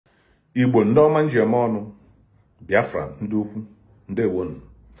Igbo ndị ọma njem ọnụ Biafra ndị ukwu ndewonu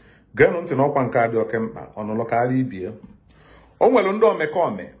geenụ ntị n'ọkwa nke a dị oke mkpa ọnụlọ karịa ibie. O nwere ndị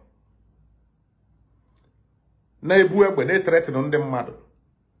omekome na-ebu egbe na-eteretịnụ ndị mmadụ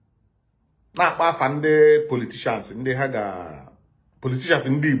na-akpa afa ndị politicians ndị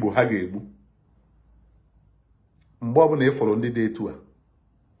Igbo ha ga-egbu. Mgbe ọbụla ịfọrọ ndị dị etu a,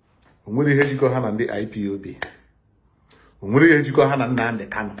 o nwere ihe jikọ ha na ndị IPOB, o nwere ihe jikọ ha na Nnamdi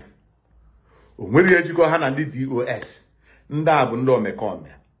Kanu, o nwere ihe jikọ ha na ndị DOS. Ndị a bụ ndị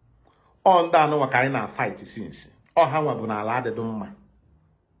omekome. Ọ ndị anụnwa ka anyị na-fight since. Ọ ha nwa bụ n'ala adịdị mma.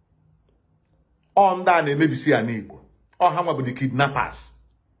 Ọ ndị a na-emebisi ya n'Igbo. Ọ ha nwa bụ the kidnappers.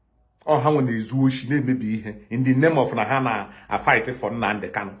 Ọ ha nwa na-ezu oshi na-emebi ihe in the name of na ha na-fight for Nnamdi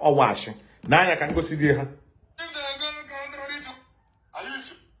Kanu. Ọ washi n'anya ka ngosi gị ha.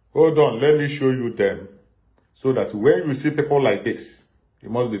 Hold on, let me show you them so that when you see people like this, you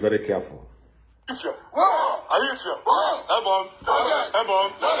must be very careful. This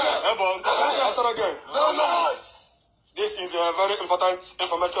is a very important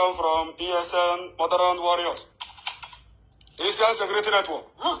information from ESN Modern Warriors. ESN Security Network.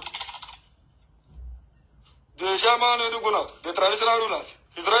 The Shaman Edugunat, the traditional rulers,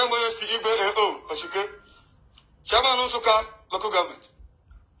 His Royal Majesty Igwe Oshike, Shaman Usuka, local government,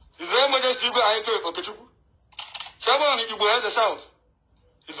 His Royal Majesty Igwe Aike Okechuku, Shaman Igwe the South,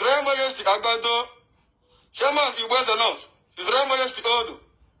 His Royal Majesty Agbado, Shaman Igwe the North, His Royal Majesty Odo,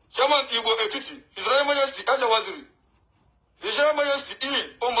 Shaman Igwe Etiti, His Royal Majesty Ajawaziri, His Royal Majesty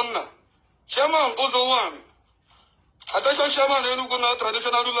Omunna, Shaman Ozowami, Attention Shaman Enuguna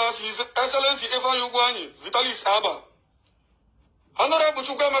traditional rulers, His Excellency Evan Yugwani, Vitalis Abba, Honorable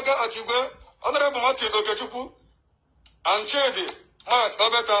Chukamaga Achigwe, Honorable Martin Okechuku, and Chedi, Mark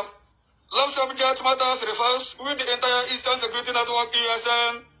Abeta, Love Subject Matters refers with the entire Eastern Security Network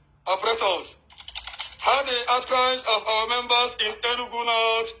ESN operators. Had the outcries of our members in Enugu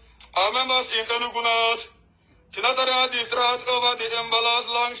North, Tinatara distraught over the imbalance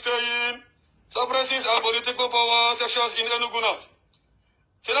long-staying, suppresses and political power sections in Enugu North.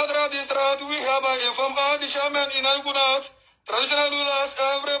 Tinatara distraught, we hereby inform all the shaman in Enugu North, traditional rulers,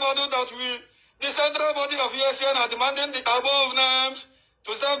 everybody that the central body of ESN are demanding the above names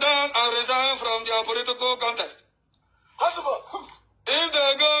to step down and resign from their political contest. If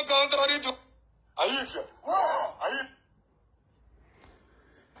they go contrary to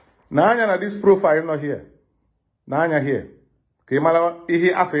Nanya na this profile not here. Nanya here. Kimala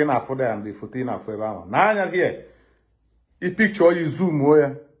ihe afe na afọ there and the photo na afọ ebe ahụ. Nanya here. I picture you zoom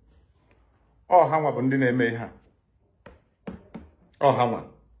oya. Oh ha nwa bụ ndị na-eme ihe a. Oh ha nwa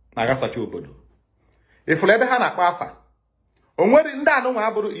na-agasacha obodo. Ifụla ebe ha na-akpa afa. O nwere ndị anụnwa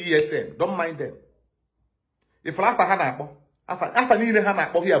abụrụ ESN, don't mind them. Ifụla afa ha na-akpọ. Afa niile ha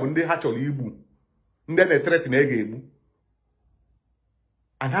na-akpọ ya bụ ndị ha chọrọ igbu. Ndị na-etreti na ega egbu.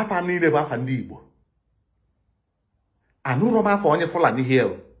 Ana afa niile bụ afa ndị Igbo. Anụrụ m afa onye Fulani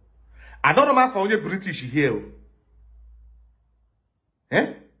here. Anụrụ m afa onye British here.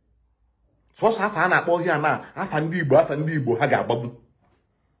 Sọsọ afa ha na-akpọ ya na afa ndị Igbo ha ga-agbagbu.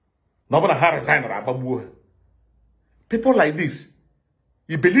 Na ọ bụ na ha resign agbagbuo ha. People like this,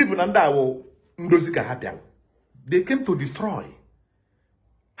 you believe na ndị awo ndozi ka ha bịara. They came to destroy.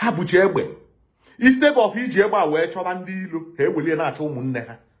 Ha buchi egbe. Instead of iji egbe a wee chọba ndị ilo, ha ewelie na-achọ ụmụnne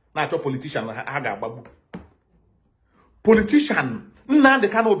ha, na-achọ politician ha ga-agbagbu. Politician, Nnamdi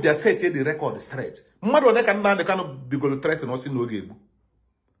Kanu bịa set the record straight. Mmadụ one ka Nnamdi Kanu bigolo threat na osi n'oge egbu.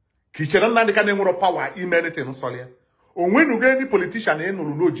 Ka ichere Nnamdi Kanu enwere power ime anything nsọlị ya. O nwenugo any politician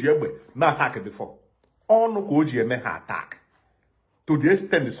enụrụ n'oji egbe na attack before. Ọnụ ka o ji eme ha attack. To the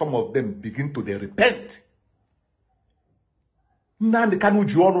extent some of them begin to repent. Nnamdi Kanu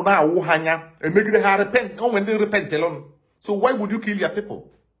ji ọnụ na-awụ ha anya emegide ha repent. O nwere ndị repent alone. So why would you kill your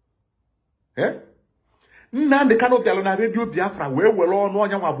people? Nnamdi Kanu bịalụ na radio Biafra wee were ọnụ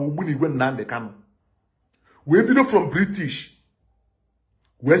ọnya nwa bụ Ogbunigwe Nnamdi Kanu. Wee bido from British.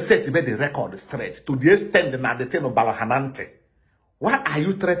 Wee set the record straight to the extent na the ten of Balahanante. Why are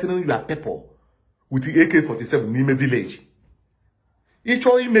you threatening your people with the AK-47 n'ime village?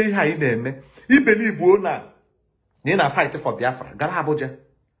 Ịchọ ime ihe anyị na-eme. I believe na ị na fight for Biafra. Gara Abuja.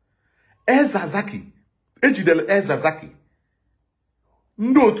 Ezazaki. Ejidere Ezazaki.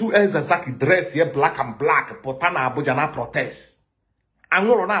 Ndị otu Ezazaki dress ye black and black pụta na Abuja na protest.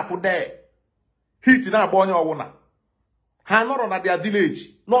 Anwụrụ na-apụ there. Hit na-agba onye ọwụna. Ha nọrọ na their village.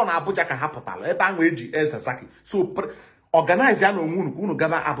 Nọ na Abuja ka ha pụtara. Ebe ahụ eji Ezazaki. So organize ya na onwe unu ka unu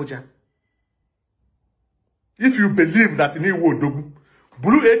gaba Abuja. If you believe that in Iwo Dogu,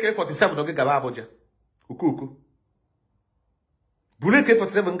 Blue AK-47 don't get Abuja. Ukuku. bule ke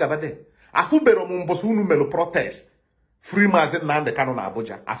 47 ngabade afu bero mu mboso unu melo protest free Mazi Nnamdi Kanu na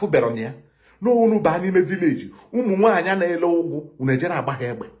Abuja afu bero nya no unu ba n'ime village ụmụ nwaanya na-ele ụgwụ unu ejere agba ha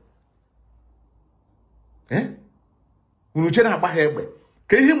egbe unu jere agba ha egbe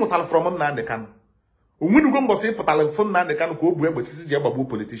ka ihe mụtara from Nnamdi Kanu onwenugo mboso ịpụtara from Nnamdi Kanu ka o bu egbe sisi ji agbagbu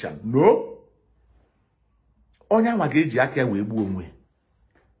politician no onye anwa ga-eji aka ya wee gbuo onwe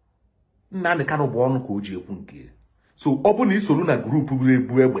Nnamdi Kanu bụ ọnụ ka o ji ekwu nke so ọ bụ na isoro na grupu buru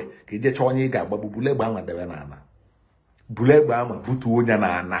ebu egbe ka eje chọọ onye ị ga-agbagbu bule egbe anwa debe n'ala bule egbe anwa butuo onye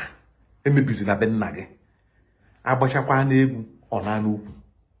n'ala emebizi na be nna gị agbachakwa n'egwu ọ na n'ukwu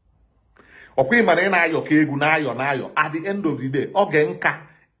ọkwa ịmara ị na-ayọ ka egwu na-ayọ at the end of the day oge nka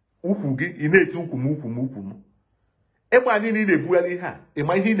ukwu gị ị na-eti ukwu m egbe anyị niile na-ebugharị ihe a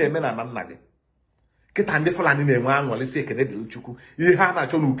ịma ihe ị na-eme na nna gị kịta ndị Fulani na-enwe aṅụrị si ekene dịrị Chukwu ihe ha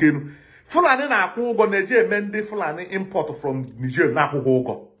na-achọ n'ukenu Fulani na-akwụ ụgwọ na-eji eme ndị Fulani import from Niger na-akwụghị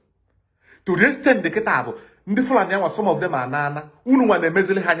ụgwọ to the extent kịta bụ ndị Fulani anwa some of them anana unu nwa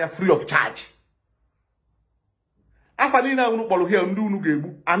na-emezili ha anya free of charge afa niile unu kpọrọ hie ndị unu ga-egbu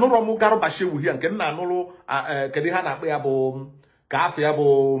anụrọ m Garba Shehu hie nke nna anụrụ kedu ha na-akpọ ya bụ ka afọ ya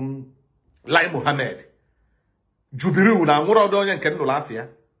bụ Lai Mohammed Jubiru na anwụrụ ọdụ onye nke nnụrụ afọ ya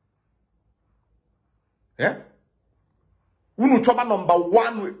unu chọba nọmba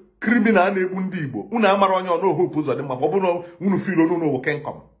 1 criminal na-egbu ndị Igbo unu amara onye ọnụ hope ụzọ dị mma ma ọ bụ na unu filo n'ụlọ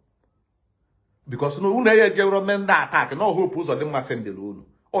kenkom because no unu ejewro men ndị attack na hope ụzọ dị mma sendere unu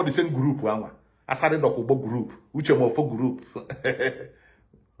ọ dị sen group anwa asarị dọkụgbo group uche mofo group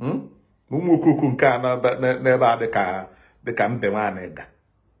ụmụ okoko nke a n'ebe a dịka mbe nwaanyị ga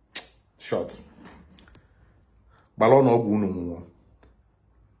short gbalọ na ọgwụ unu nwụọ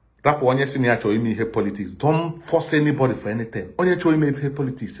rapụ onye si na ya chọrọ ime ihe politics don't force anybody for anything onye chọrọ ime ihe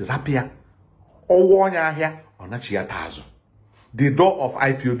politics rapụ ya ọwụ onye ahịa ọ nachi ya azụ the door of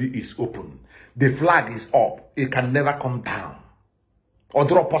IPOB is open the flag is up it can never come down or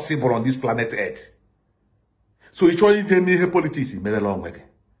draw possible on this planet earth so ị chọrọ ime ihe politics merela onwe gị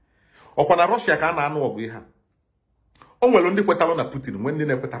ọkwa na Russia ka a na-anụ ọgụ ihe a o nwere ndị kwetara na Putin nwee ndị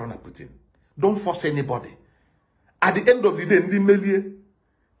na-ekwetara na Putin don't force anybody at the end of the day ndị melie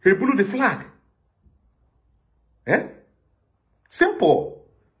he blew the flag. Simple.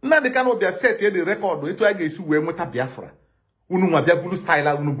 Nnamdi Kanu bịa set the record etu a ga-esi wee nweta Biafra. Unu nwa bịa bulu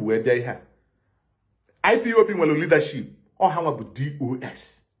style unu bụ wee bịa ihe a. IPOB nwere leadership. Ọ ha nwa bụ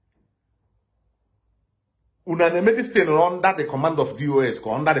DOS. Unu na-eme this thing under the command of DOS ka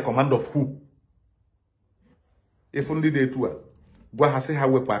under the command of who? If ndị dị etu a gwa ha sị ha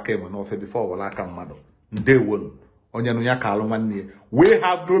wepụ aka enwe n'ofe before wala aka mmadụ. Ndewonu. Onye nụ ya ka alụ nwanne we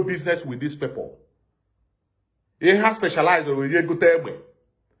have no business with these people. Ihe ha specialize were egote egbe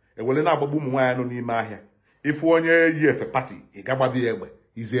ewele na-agbagbu ụmụ nwaanyị nọ n'ime ahịa ifu onye yi efe party ị gagbabi egbe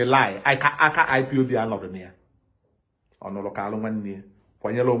is a lie aka IPOB anọrọ na ya ọnụrụ ka alụ nwanne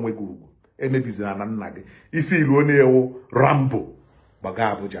kwanyere onwe gị ugwu emebizina na nna gị ife ilu na-ewu Rambo gbaga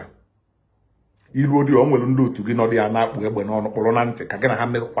Abuja ilu dị o nwere ndị otu gị nọdụ ya na-akpụ egbe n'ọnụ kpụrụ na ntị ka gị na ha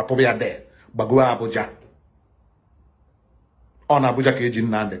kwatụrụ ya de gbago Abuja ọ na Abuja ka eji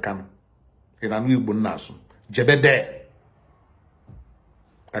Nnamdi Kanu ị na Igbo nna asụ jebe de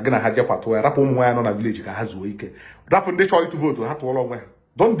ka gị na ha jekwatụ ya rapụ ụmụ nwaanyị nọ na village ka ha zuo ike rapụ ndị chọrọ ịtụ vootu ha tụọrọ onwe ha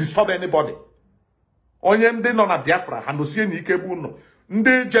don't disturb anybody onye ndị nọ na Biafra ha nosie na ike bụ ụnọ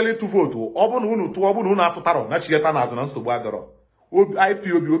ndị jele ịtụ vootu ọ bụ na unu tụọ ọ bụ na unu atụtara na chigheta n'azụ na nsogbu adọrọ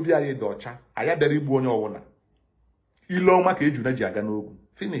IPOB obi anyị dị ọcha anyị bịara igbu onye ọwụna ile ọma ka ejuna ji aga n'ogwu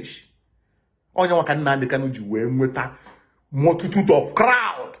finish onye nwa ka Nnamdi Kanu ji wee nweta multitude of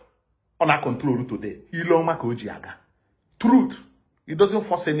crowd on our control today. Iloma ka o ji aga. Truth. It doesn't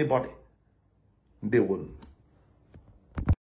force anybody. They won't.